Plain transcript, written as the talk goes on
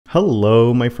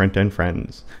Hello, my front-end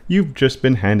friends. You've just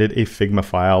been handed a Figma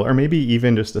file, or maybe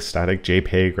even just a static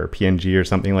JPEG or PNG or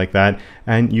something like that,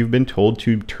 and you've been told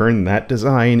to turn that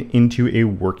design into a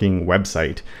working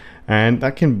website. And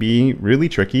that can be really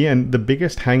tricky, and the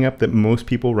biggest hang-up that most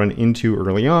people run into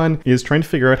early on is trying to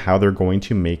figure out how they're going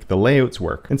to make the layouts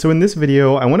work. And so in this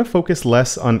video, I want to focus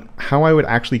less on how I would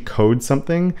actually code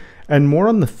something and more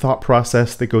on the thought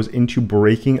process that goes into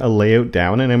breaking a layout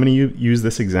down. And I'm going to use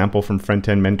this example from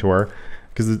Front-End Mentor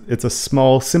because it's a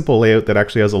small, simple layout that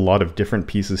actually has a lot of different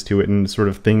pieces to it and sort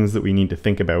of things that we need to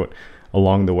think about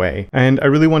along the way. And I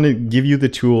really want to give you the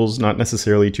tools, not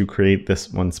necessarily to create this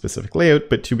one specific layout,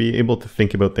 but to be able to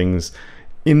think about things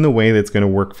in the way that's going to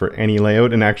work for any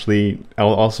layout. And actually,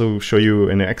 I'll also show you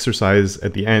an exercise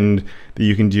at the end that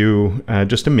you can do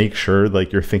just to make sure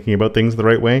like you're thinking about things the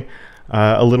right way.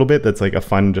 A little bit that's like a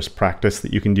fun just practice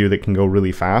that you can do that can go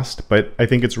really fast, but I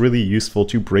think it's really useful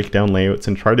to break down layouts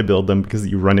and try to build them because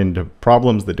you run into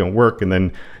problems that don't work and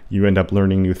then you end up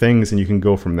learning new things and you can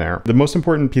go from there. The most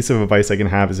important piece of advice I can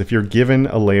have is if you're given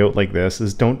a layout like this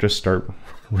is don't just start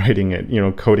writing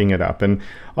it, coding it up. And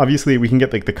obviously we can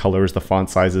get like the colors, the font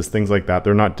sizes, things like that.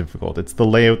 They're not difficult. It's the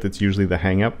layout that's usually the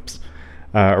hang-ups.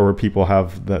 Or where people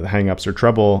have the hang-ups or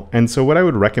trouble. And so what I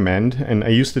would recommend, and I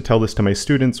used to tell this to my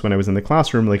students when I was in the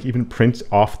classroom, like even print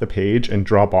off the page and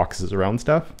draw boxes around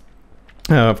stuff.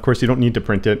 Of course, you don't need to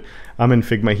print it. I'm in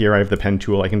Figma here. I have the pen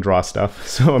tool. I can draw stuff.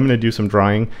 So I'm going to do some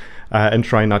drawing and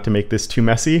try not to make this too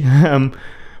messy.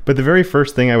 But the very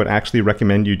first thing I would actually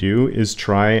recommend you do is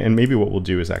try, and maybe what we'll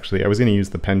do is actually, I was going to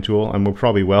use the pen tool, and we'll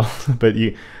probably will, but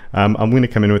I'm going to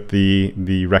come in with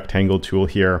the rectangle tool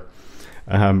here.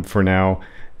 For now.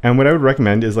 And what I would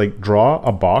recommend is like draw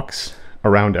a box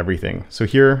around everything. So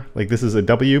here, like this is a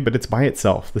W, but it's by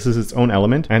itself. This is its own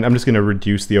element. And I'm just going to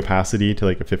reduce the opacity to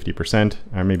like a 50%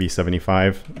 or maybe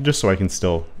 75, just so I can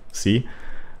still see.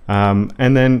 And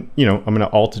then, I'm going to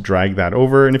Alt drag that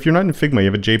over. And if you're not in Figma,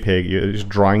 you have a JPEG, there's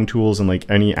drawing tools and like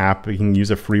any app, you can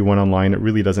use a free one online. It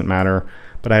really doesn't matter.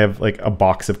 But I have like a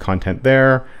box of content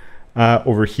there.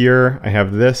 Over here, I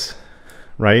have this.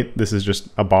 Right? This is just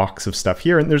a box of stuff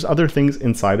here, and there's other things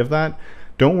inside of that.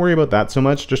 Don't worry about that so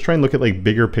much. Just try and look at like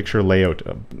bigger picture layout,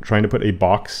 trying to put a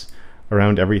box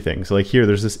around everything. So like here,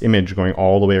 there's this image going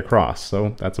all the way across.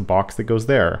 So that's a box that goes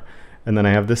there. And then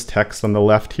I have this text on the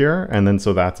left here. And then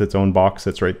so that's its own box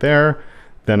that's right there.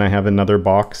 Then I have another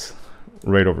box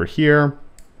right over here.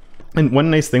 And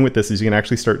one nice thing with this is you can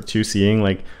actually start to seeing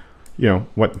like,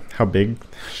 how big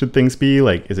should things be?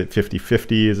 Like, is it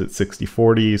 50-50? Is it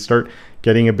 60-40? Start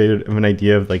getting a bit of an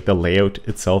idea of like the layout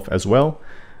itself as well.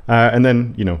 And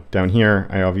then, down here,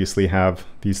 I obviously have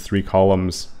these 3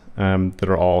 columns that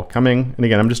are all coming. And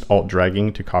again, I'm just alt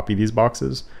dragging to copy these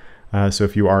boxes. So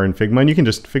if you are in Figma, and you can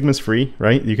just, Figma's free,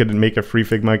 right? You could make a free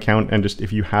Figma account and just,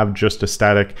 if you have just a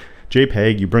static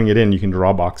JPEG, you bring it in, you can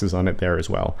draw boxes on it there as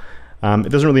well.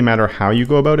 It doesn't really matter how you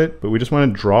go about it, but we just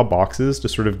want to draw boxes to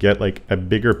sort of get like a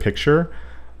bigger picture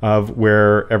of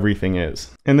where everything is.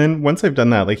 And then once I've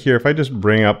done that, like here, if I just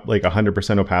bring up like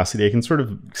 100% opacity, I can sort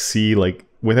of see like,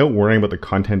 without worrying about the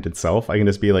content itself, I can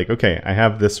just be like, okay, I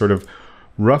have this sort of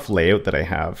rough layout that I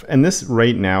have. And this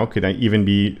right now could even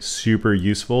be super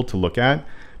useful to look at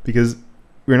because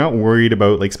we're not worried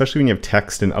about, like, especially when you have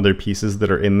text and other pieces that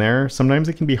are in there, sometimes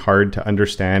it can be hard to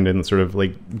understand and sort of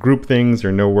like group things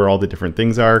or know where all the different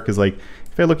things are. Cause like,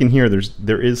 if I look in here,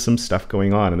 there is some stuff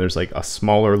going on and there's like a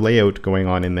smaller layout going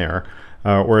on in there.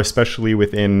 Or especially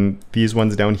within these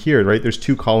ones down here, right? There's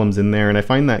 2 columns in there and I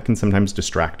find that can sometimes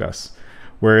distract us.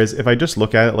 Whereas if I just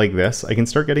look at it like this, I can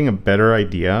start getting a better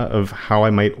idea of how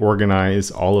I might organize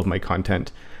all of my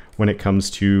content when it comes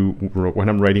to when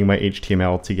I'm writing my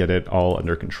HTML to get it all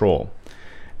under control.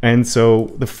 And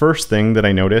so the first thing that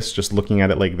I noticed just looking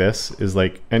at it like this is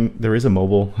like, and there is a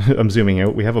mobile, I'm zooming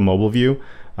out, we have a mobile view.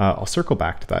 I'll circle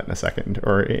back to that in a second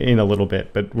or in a little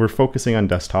bit, but we're focusing on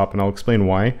desktop and I'll explain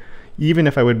why. Even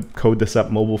if I would code this up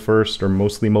mobile first or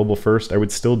mostly mobile first, I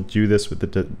would still do this with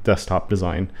the desktop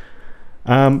design.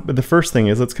 But the first thing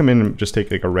is, let's come in and just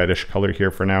take like a reddish color here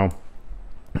for now.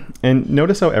 And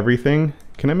notice how everything,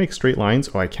 can I make straight lines?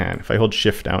 Oh, I can. If I hold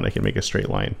shift down, I can make a straight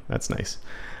line. That's nice.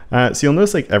 So you'll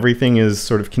notice like everything is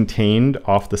sort of contained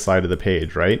off the side of the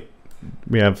page, right?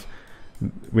 We have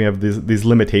these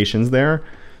limitations there.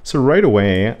 So right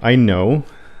away, I know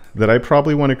that I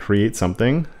probably want to create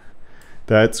something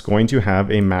that's going to have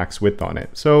a max width on it.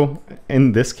 So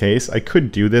in this case, I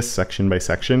could do this section by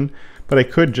section, but I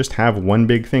could just have one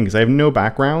big thing because I have no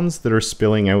backgrounds that are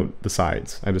spilling out the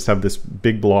sides. I just have this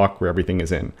big block where everything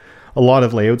is in. A lot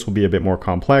of layouts will be a bit more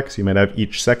complex. You might have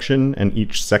each section and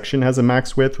each section has a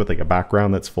max width with like a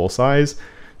background that's full size.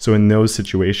 So in those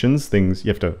situations, things you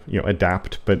have to,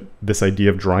 adapt, but this idea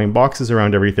of drawing boxes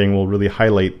around everything will really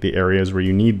highlight the areas where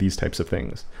you need these types of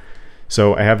things.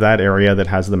 So I have that area that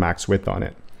has the max width on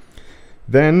it.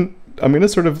 Then I'm going to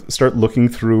sort of start looking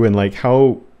through and like,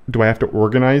 how do I have to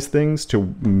organize things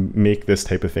to make this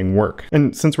type of thing work?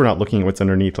 And since we're not looking at what's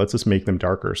underneath, let's just make them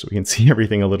darker so we can see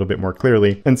everything a little bit more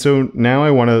clearly. And so now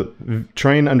I want to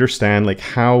try and understand, like,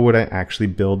 how would I actually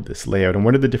build this layout and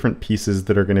what are the different pieces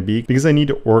that are going to be, because I need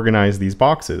to organize these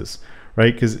boxes,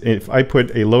 right? Because if I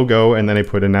put a logo and then I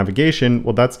put a navigation,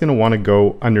 well, that's going to want to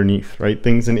go underneath, right?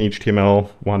 Things in HTML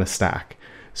want to stack.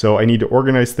 So I need to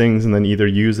organize things and then either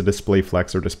use a display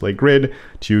flex or display grid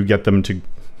to get them to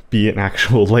be an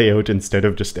actual layout instead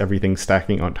of just everything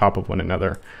stacking on top of one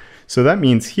another. So that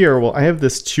means here, well, I have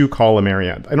this 2-column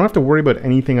area. I don't have to worry about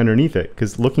anything underneath it,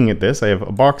 because looking at this, I have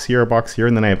a box here,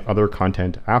 and then I have other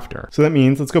content after. So that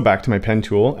means, let's go back to my pen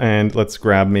tool and let's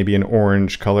grab maybe an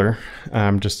orange color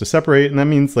just to separate. And that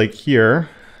means, like, here,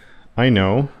 I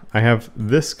know I have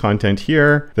this content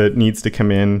here that needs to come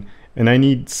in, and I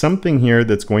need something here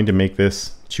that's going to make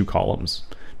this 2 columns.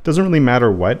 Doesn't really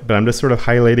matter what, but I'm just sort of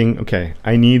highlighting, okay,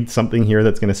 I need something here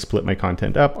that's going to split my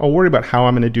content up. I'll worry about how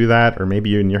I'm going to do that, or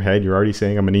maybe in your head, you're already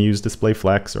saying I'm going to use display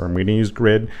flex or I'm going to use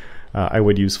grid. I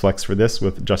would use flex for this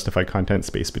with justify content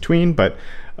space between, but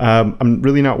I'm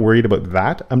really not worried about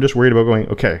that. I'm just worried about going,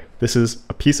 okay, this is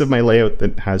a piece of my layout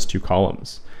that has 2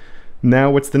 columns.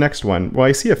 Now, what's the next one? Well,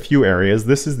 I see a few areas.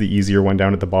 This is the easier one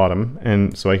down at the bottom,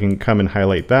 and so I can come and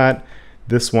highlight that.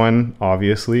 This one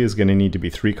obviously is going to need to be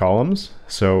 3 columns.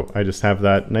 So I just have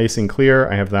that nice and clear.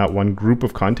 I have that one group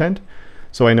of content.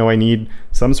 So I know I need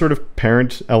some sort of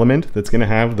parent element that's going to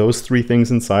have those 3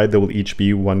 things inside that will each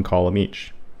be 1 column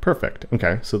each. Perfect.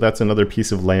 Okay, so that's another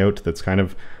piece of layout that's kind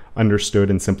of understood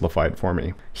and simplified for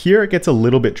me. Here it gets a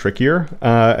little bit trickier,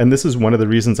 and this is one of the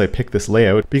reasons I picked this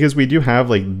layout, because we do have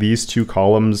like these 2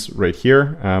 columns right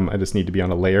here. I just need to be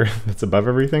on a layer that's above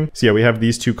everything. So yeah, we have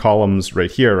these 2 columns right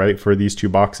here, right, for these 2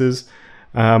 boxes.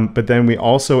 But then we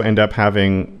also end up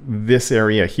having this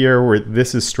area here where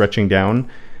this is stretching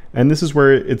down, and this is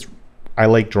where I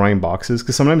like drawing boxes,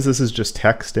 because sometimes this is just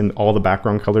text and all the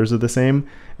background colors are the same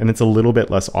and it's a little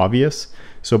bit less obvious.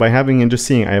 So by having and just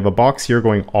seeing I have a box here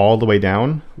going all the way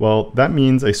down, well, that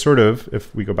means I sort of,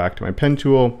 if we go back to my pen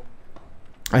tool,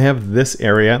 I have this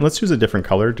area, and let's use a different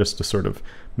color just to sort of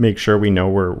make sure we know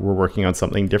we're working on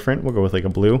something different. We'll go with like a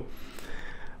blue.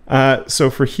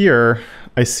 So for here,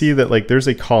 I see that like there's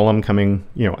a column coming,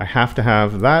 I have to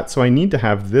have that. So I need to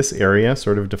have this area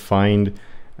sort of defined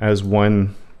as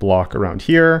one block around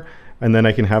here, and then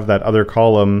I can have that other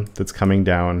column that's coming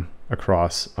down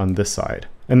across on this side.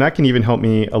 And that can even help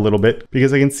me a little bit,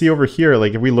 because I can see over here,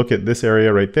 like if we look at this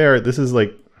area right there, this is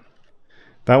like,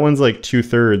 that one's like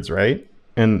 2/3, right?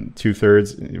 And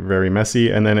 2/3, very messy.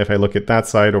 And then if I look at that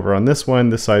side over on this one,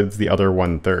 this side's the other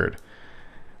 1/3.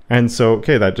 And so,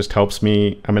 okay, that just helps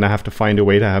me. I'm gonna have to find a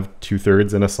way to have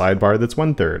 2/3 in a sidebar that's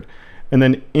 1/3. And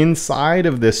then inside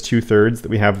of this 2/3 that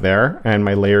we have there, and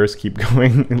my layers keep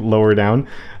going lower down.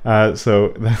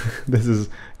 So this is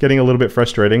getting a little bit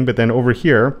frustrating. But then over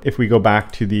here, if we go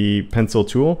back to the pencil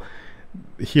tool,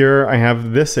 here I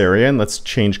have this area, and let's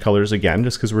change colors again,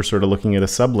 just because we're sort of looking at a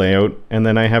sub layout. And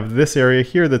then I have this area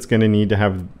here that's going to need to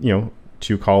have,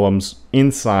 2 columns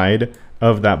inside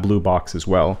of that blue box as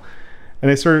well. And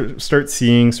I start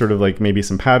seeing sort of like maybe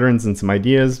some patterns and some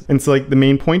ideas. And so like the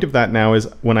main point of that now is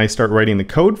when I start writing the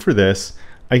code for this,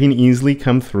 I can easily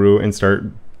come through and start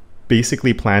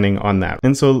basically planning on that.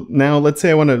 And so now let's say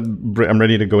I'm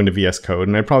ready to go into VS Code,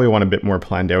 and I probably want a bit more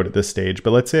planned out at this stage.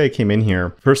 But let's say I came in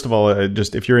here. First of all,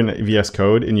 just if you're in VS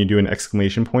Code and you do an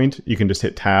exclamation point, you can just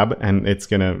hit tab and it's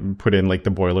gonna put in like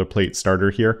the boilerplate starter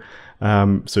here.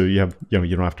 So you have,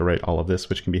 you don't have to write all of this,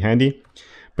 which can be handy.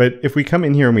 But if we come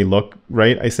in here and we look,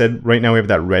 right, I said right now we have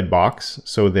that red box.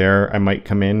 So there I might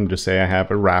come in and just say I have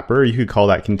a wrapper. You could call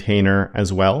that container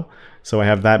as well. So I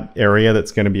have that area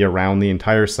that's going to be around the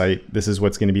entire site. This is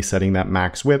what's going to be setting that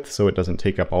max width so it doesn't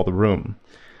take up all the room.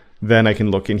 Then I can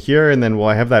look in here, and then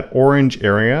I have that orange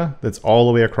area that's all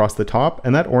the way across the top,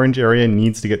 and that orange area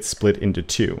needs to get split into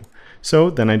 2.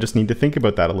 So then I just need to think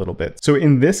about that a little bit. So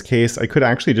in this case, I could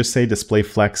actually just say display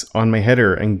flex on my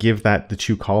header and give that the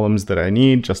 2 columns that I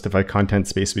need, justify content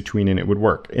space between, and it would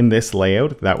work. In this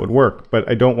layout, that would work, but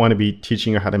I don't want to be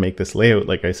teaching you how to make this layout.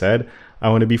 Like I said, I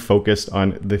want to be focused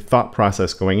on the thought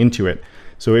process going into it.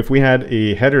 So if we had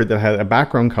a header that had a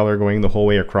background color going the whole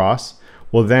way across,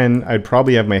 well then I'd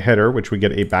probably have my header, which would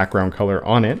get a background color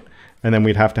on it, and then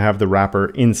we'd have to have the wrapper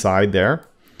inside there.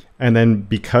 And then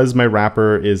because my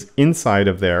wrapper is inside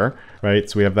of there, right,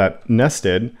 so we have that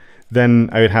nested, then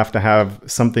I would have to have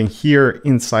something here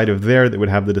inside of there that would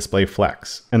have the display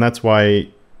flex. And that's why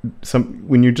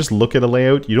when you just look at a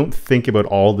layout, you don't think about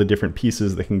all the different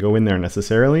pieces that can go in there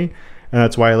necessarily. And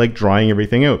that's why I like drawing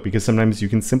everything out, because sometimes you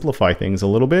can simplify things a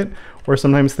little bit, or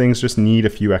sometimes things just need a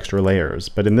few extra layers.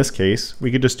 But in this case,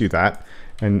 we could just do that.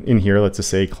 And in here, let's just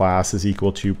say class is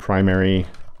equal to primary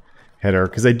header,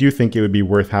 because I do think it would be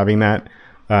worth having that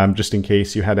just in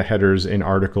case you had a headers in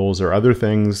articles or other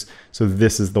things. So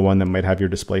this is the one that might have your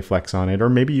display flex on it, or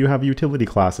maybe you have utility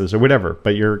classes or whatever,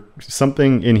 but you're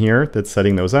something in here that's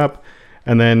setting those up.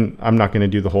 And then I'm not going to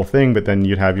do the whole thing, but then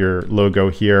you'd have your logo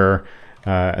here,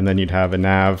 and then you'd have a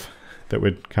nav that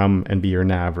would come and be your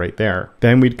nav right there.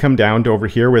 Then we'd come down to over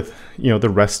here with, the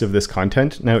rest of this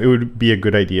content. Now it would be a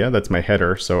good idea. That's my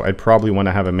header. So I'd probably want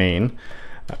to have a main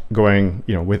going,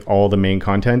 with all the main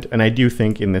content. And I do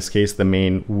think in this case, the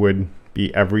main would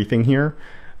be everything here.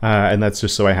 And that's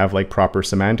just so I have like proper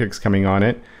semantics coming on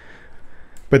it.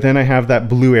 But then I have that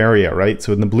blue area, right?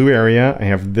 So in the blue area, I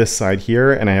have this side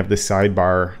here and I have the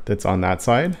sidebar that's on that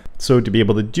side. So to be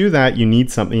able to do that, you need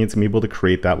something that's gonna be able to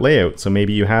create that layout. So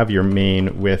maybe you have your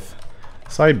main with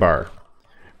sidebar,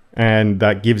 and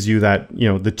that gives you that,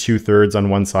 the 2/3 on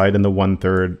one side and the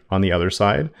 1/3 on the other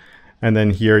side. And then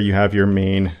here you have your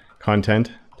main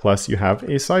content, plus you have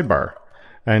a sidebar.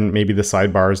 And maybe the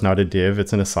sidebar is not a div,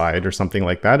 it's an aside or something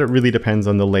like that. It really depends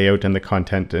on the layout and the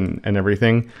content and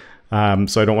everything.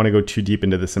 So I don't want to go too deep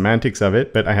into the semantics of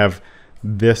it, but I have,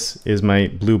 this is my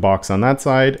blue box on that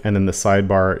side, and then the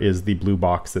sidebar is the blue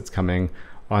box that's coming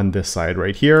on this side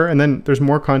right here. And then there's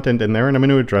more content in there, and I'm going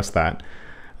to address that.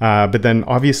 But then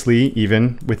obviously,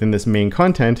 even within this main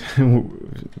content,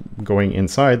 going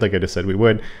inside, like I just said we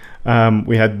would,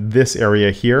 we had this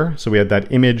area here. So we had that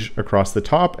image across the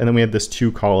top, and then we had this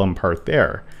 2-column part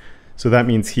there. So that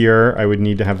means here I would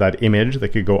need to have that image that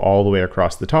could go all the way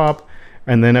across the top.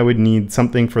 And then I would need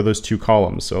something for those 2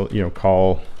 columns. So,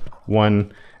 call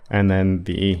 1 and then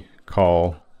the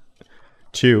call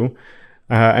 2.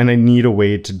 And I need a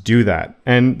way to do that.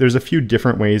 And there's a few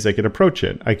different ways I could approach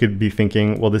it. I could be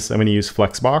thinking, well, I'm going to use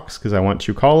flexbox because I want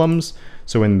 2 columns.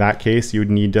 So in that case, you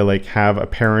would need to have a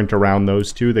parent around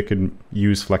those 2 that could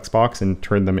use flexbox and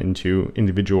turn them into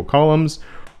individual columns.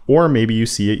 Or maybe you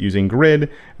see it using grid,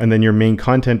 and then your main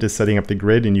content is setting up the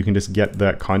grid, and you can just get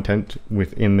that content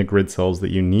within the grid cells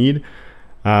that you need.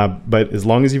 But as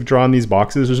long as you've drawn these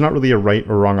boxes, there's not really a right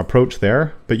or wrong approach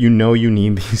there, but you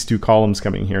need these 2 columns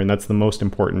coming here, and that's the most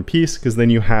important piece, because then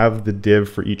you have the div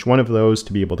for each one of those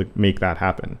to be able to make that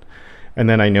happen. And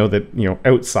then I know that,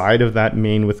 outside of that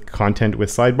main with content with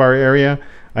sidebar area,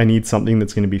 I need something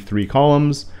that's going to be 3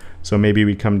 columns. So maybe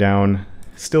we come down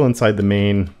still inside the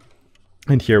main,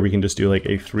 and here we can just do like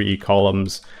a 3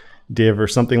 columns div or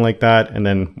something like that. And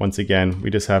then once again,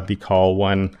 we just have the call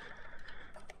 1,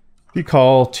 the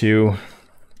call 2,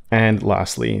 and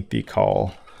lastly, the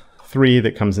call 3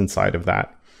 that comes inside of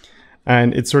that.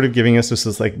 And it's sort of giving us just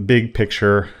this like big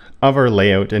picture of our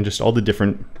layout and just all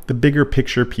the bigger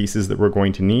picture pieces that we're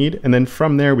going to need. And then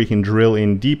from there, we can drill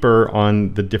in deeper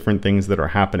on the different things that are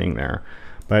happening there.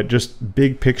 But just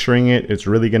big picturing it, it's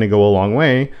really going to go a long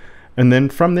way. And then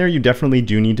from there, you definitely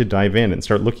do need to dive in and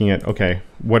start looking at, okay,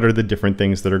 what are the different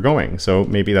things that are going? So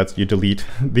maybe that's, you delete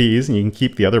these and you can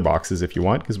keep the other boxes if you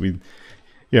want, because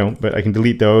but I can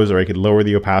delete those, or I could lower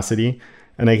the opacity,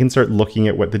 and I can start looking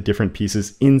at what the different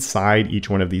pieces inside each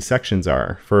one of these sections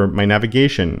are. For my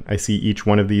navigation, I see each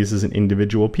one of these as an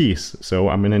individual piece. So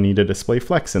I'm going to need a display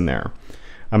flex in there.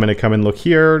 I'm going to come and look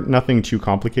here, nothing too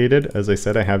complicated. As I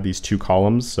said, I have these 2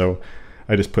 columns. So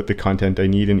I just put the content I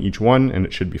need in each one and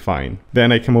it should be fine.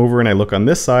 Then I come over and I look on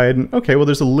this side, and okay, well,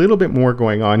 there's a little bit more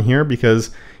going on here,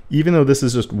 because even though this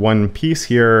is just one piece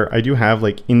here, I do have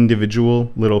like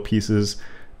individual little pieces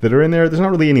that are in there. There's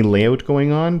not really any layout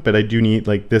going on, but I do need,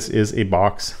 like, this is a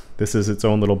box. This is its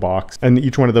own little box. And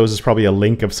each one of those is probably a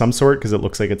link of some sort, because it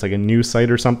looks like it's like a news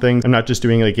site or something. I'm not just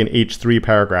doing like an H3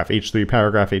 paragraph, H3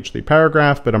 paragraph, H3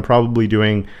 paragraph, but I'm probably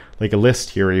doing like a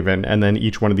list here even. And then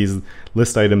each one of these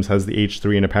list items has the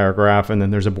H3 in a paragraph, and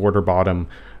then there's a border bottom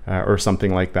or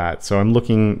something like that. So I'm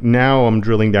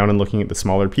drilling down and looking at the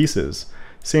smaller pieces.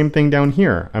 Same thing down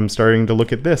here. I'm starting to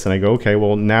look at this and I go, okay,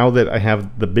 well, now that I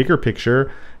have the bigger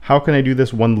picture, how can I do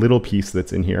this one little piece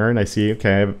that's in here? And I see,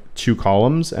 okay, I have 2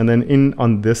 columns, and then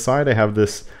on this side, I have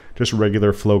this just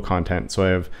regular flow content. So I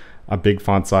have a big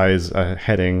font size, a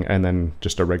heading, and then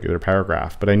just a regular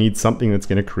paragraph. But I need something that's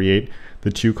going to create the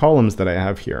 2 columns that I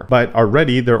have here. But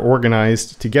already they're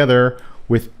organized together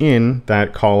within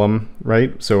that column,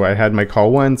 right? So I had my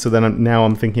call 1. So then now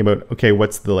I'm thinking about, okay,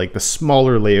 what's the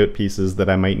smaller layout pieces that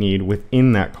I might need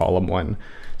within that column 1?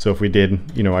 So if we did,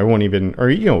 I won't even, or,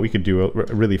 we could do it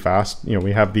really fast.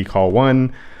 We have the call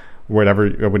one, whatever.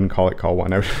 I wouldn't call it call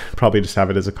one. I would probably just have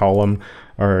it as a column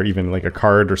or even like a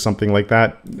card or something like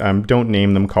that. Don't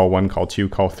name them call one, call two,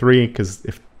 call three, because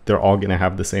if they're all going to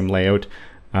have the same layout,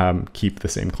 keep the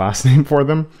same class name for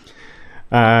them.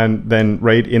 And then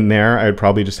right in there, I'd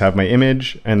probably just have my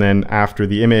image. And then after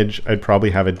the image, I'd probably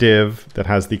have a div that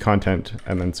has the content.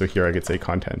 And then so here I could say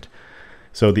content.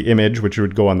 So the image, which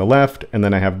would go on the left, and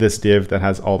then I have this div that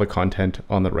has all the content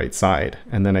on the right side.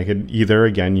 And then I could either,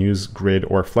 again, use grid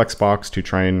or flexbox to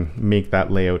try and make that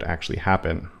layout actually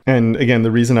happen. And again,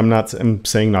 the reason I'm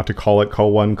saying not to call it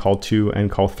call one, call two,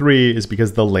 and call three is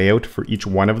because the layout for each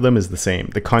one of them is the same.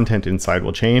 The content inside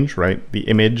will change, right? The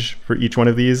image for each one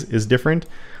of these is different,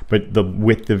 but the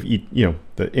width of each,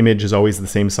 the image is always the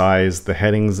same size. The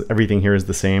headings, everything here is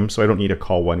the same. So I don't need a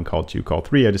call one, call two, call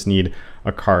three. I just need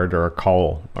a card or a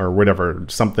call or whatever,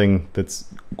 something that's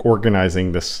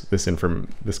organizing this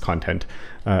content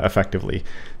effectively.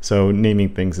 So naming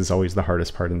things is always the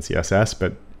hardest part in CSS,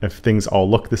 but if things all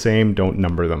look the same, don't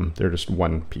number them. They're just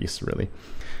one piece really.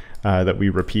 That we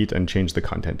repeat and change the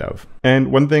content of.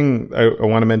 And one thing I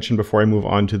want to mention before I move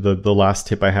on to the last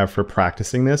tip I have for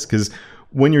practicing this, because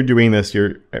when you're doing this,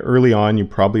 early on, you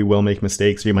probably will make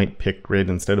mistakes. You might pick grid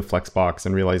instead of flexbox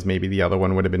and realize maybe the other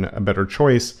one would have been a better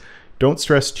choice. Don't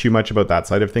stress too much about that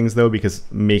side of things though, because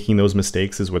making those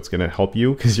mistakes is what's going to help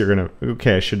you, because you're going to,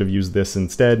 okay, I should have used this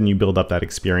instead, and you build up that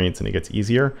experience and it gets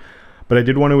easier. But I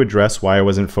did want to address why I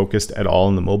wasn't focused at all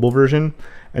in the mobile version.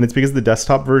 And it's because the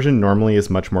desktop version normally is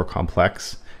much more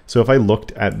complex. So if I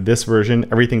looked at this version,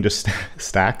 everything just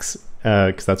stacks,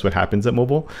 because that's what happens at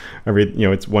mobile.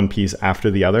 It's one piece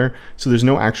after the other. So there's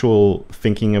no actual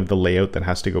thinking of the layout that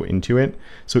has to go into it.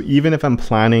 So even if I'm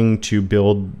planning to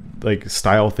build,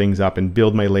 style things up and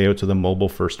build my layout to the mobile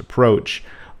first approach,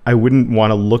 I wouldn't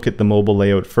want to look at the mobile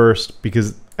layout first,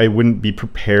 because I wouldn't be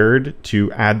prepared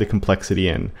to add the complexity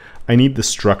in. I need the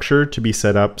structure to be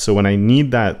set up. So when I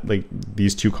need that,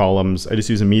 these two columns, I just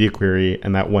use a media query,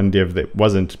 and that one div that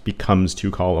wasn't becomes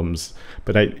two columns.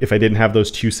 But if I didn't have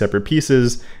those two separate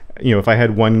pieces, if I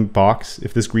had one box,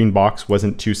 if this green box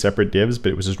wasn't two separate divs,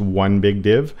 but it was just one big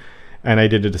div, and I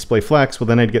did a display flex, well,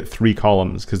 then I'd get three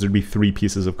columns because there'd be three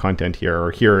pieces of content here,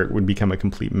 or here it would become a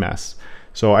complete mess.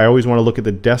 So I always want to look at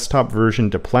the desktop version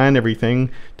to plan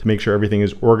everything, to make sure everything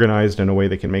is organized in a way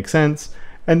that can make sense.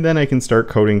 And then I can start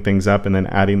coding things up and then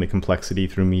adding the complexity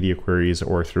through media queries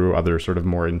or through other sort of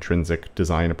more intrinsic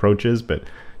design approaches. But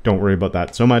don't worry about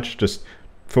that so much. Just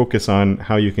focus on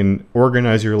how you can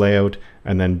organize your layout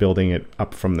and then building it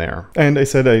up from there. And I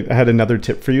said I had another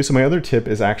tip for you. So my other tip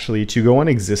is actually to go on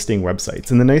existing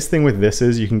websites. And the nice thing with this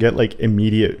is you can get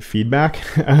immediate feedback.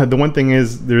 The one thing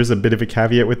is there's a bit of a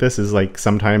caveat with this is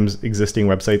sometimes existing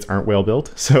websites aren't well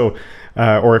built. So,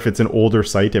 or if it's an older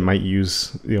site, it might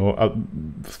use,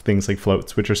 things like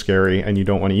floats, which are scary and you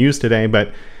don't want to use today.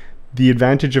 But the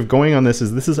advantage of going on this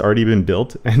has already been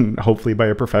built, and hopefully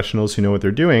by professionals who know what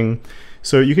they're doing.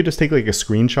 So you could just take a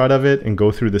screenshot of it and go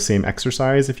through the same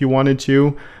exercise if you wanted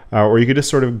to, or you could just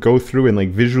sort of go through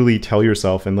and visually tell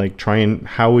yourself and try and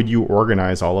how would you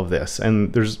organize all of this.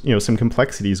 And there's some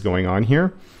complexities going on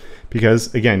here,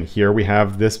 because again, here we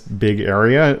have this big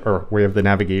area, or we have the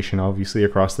navigation obviously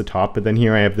across the top, but then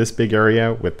here I have this big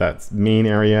area with that main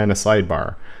area and a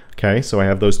sidebar. Okay, so I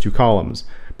have those two columns.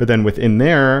 But then within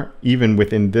there, even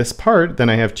within this part, then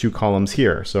I have two columns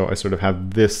here. So I sort of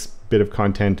have this bit of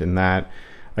content in that.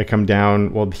 I come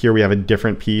down, well, here we have a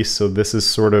different piece. So this is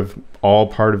sort of all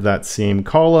part of that same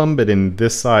column, but in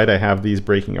this side, I have these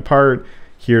breaking apart.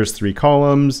 Here's three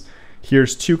columns.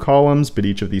 Here's two columns, but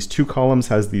each of these two columns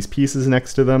has these pieces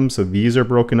next to them. So these are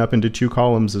broken up into two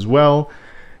columns as well.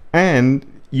 And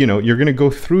you're going to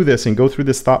go through this and go through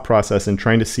this thought process and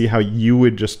trying to see how you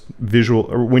would just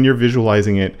or when you're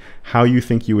visualizing it, how you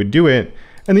think you would do it.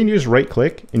 And then you just right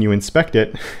click and you inspect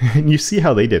it and you see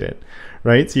how they did it,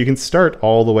 right? So you can start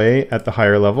all the way at the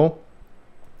higher level,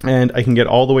 and I can get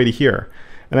all the way to here.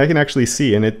 And I can actually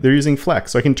see, and they're using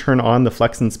Flex. So I can turn on the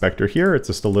Flex inspector here. It's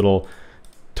just a little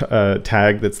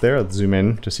tag that's there. Let's zoom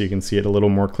in just so you can see it a little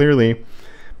more clearly.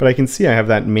 But I can see I have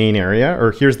that main area,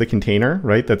 or here's the container,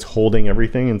 right? That's holding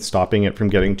everything and stopping it from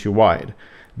getting too wide.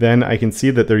 Then I can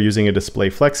see that they're using a display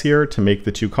flex here to make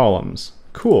the two columns.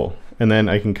 Cool. And then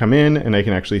I can come in and I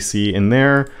can actually see in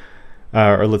there,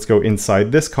 or let's go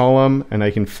inside this column and I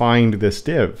can find this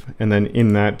div. And then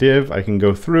in that div, I can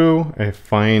go through, I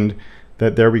find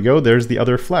that there we go, there's the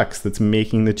other flex that's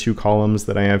making the two columns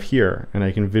that I have here, and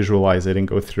I can visualize it and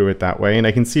go through it that way. And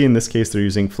I can see in this case they're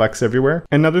using flex everywhere.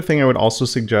 Another thing I would also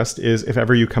suggest is if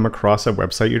ever you come across a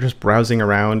website, you're just browsing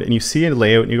around and you see a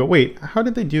layout and you go, wait, how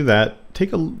did they do that?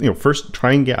 Take a, first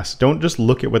try and guess. Don't just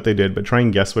look at what they did, but try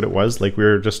and guess what it was, like we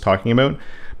were just talking about.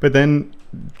 But then,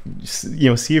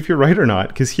 see if you're right or not.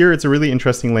 Because here it's a really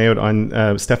interesting layout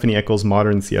on Stephanie Eccles'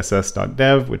 modern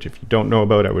CSS.dev, which if you don't know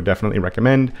about, I would definitely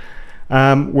recommend.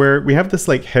 Where we have this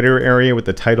like header area with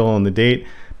the title and the date,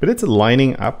 but it's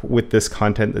lining up with this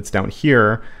content that's down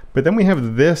here. But then we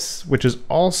have this, which is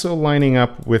also lining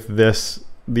up with this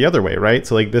the other way, right?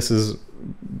 So like this is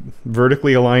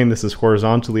vertically aligned, this is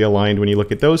horizontally aligned. When you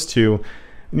look at those two,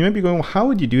 and you might be going, well, how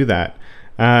would you do that?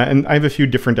 And I have a few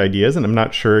different ideas, and I'm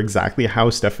not sure exactly how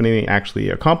Stephanie actually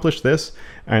accomplished this.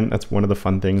 And that's one of the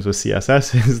fun things with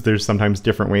CSS is there's sometimes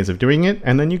different ways of doing it.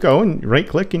 And then you go and right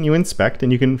click and you inspect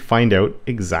and you can find out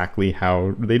exactly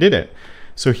how they did it.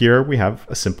 So here we have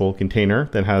a simple container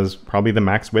that has probably the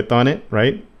max width on it,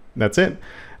 right? That's it.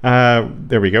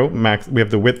 There we go. Max. We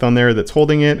have the width on there that's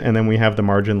holding it, and then we have the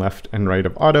margin left and right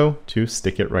of auto to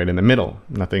stick it right in the middle.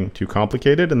 Nothing too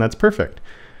complicated, and that's perfect.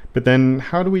 But then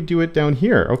how do we do it down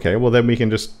here? Okay, well then we can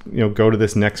just go to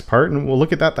this next part and we'll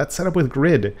look at that. That's set up with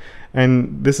grid.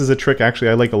 And this is a trick actually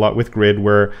I like a lot with grid,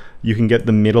 where you can get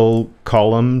the middle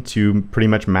column to pretty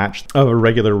much match a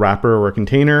regular wrapper or a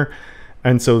container.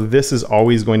 And so this is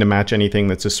always going to match anything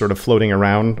that's just sort of floating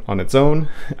around on its own.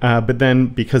 But then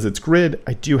because it's grid,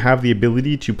 I do have the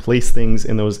ability to place things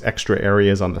in those extra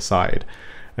areas on the side.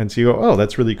 And so you go, oh,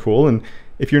 that's really cool. And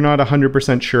if you're not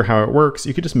 100% sure how it works,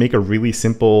 you could just make a really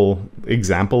simple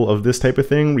example of this type of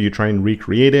thing where you try and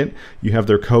recreate it. You have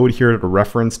their code here to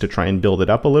reference to try and build it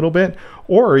up a little bit.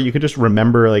 Or you could just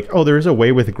remember like, oh, there's a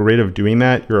way with grid of doing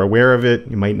that. You're aware of it.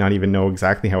 You might not even know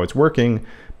exactly how it's working.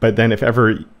 But then if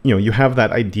ever, you have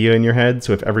that idea in your head,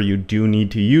 so if ever you do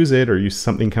need to use it or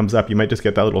something comes up, you might just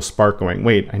get that little spark going,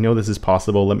 wait, I know this is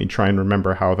possible. Let me try and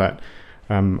remember how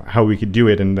how we could do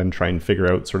it, and then try and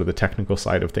figure out sort of the technical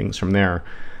side of things from there.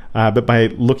 But by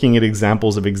looking at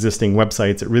examples of existing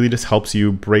websites, it really just helps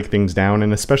you break things down.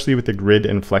 And especially with the grid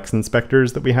and flex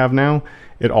inspectors that we have now,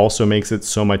 it also makes it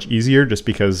so much easier just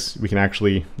because we can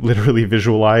actually literally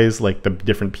visualize like the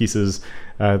different pieces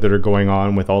that are going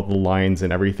on with all the lines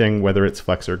and everything, whether it's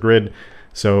flex or grid.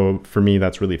 So for me,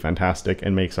 that's really fantastic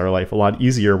and makes our life a lot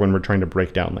easier when we're trying to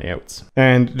break down layouts.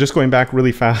 And just going back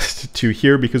really fast to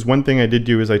here, because one thing I did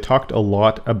do is I talked a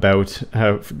lot about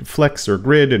flex or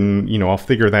grid, and I'll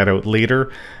figure that out later.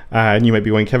 And you might be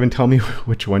going, Kevin, tell me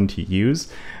which one to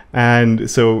use. And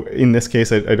so in this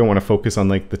case, I don't want to focus on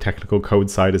like the technical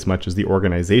code side as much as the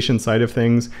organization side of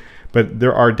things. But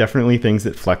there are definitely things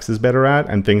that flex is better at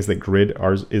and things that grid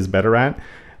is better at.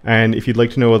 And if you'd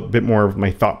like to know a bit more of my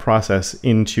thought process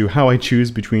into how I choose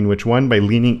between which one, by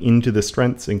leaning into the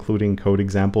strengths, including code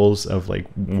examples of like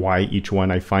why each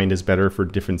one I find is better for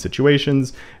different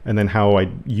situations, and then how I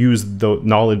use the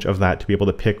knowledge of that to be able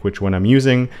to pick which one I'm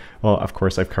using. Well, of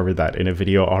course, I've covered that in a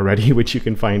video already, which you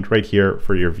can find right here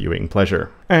for your viewing pleasure.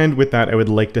 And with that, I would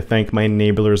like to thank my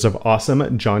enablers of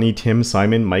awesome, Johnny, Tim,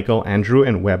 Simon, Michael, Andrew,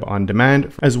 and Web On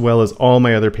Demand, as well as all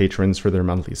my other patrons for their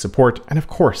monthly support. And of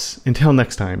course, until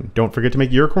next time, don't forget to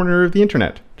make your corner of the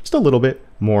internet just a little bit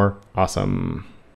more awesome.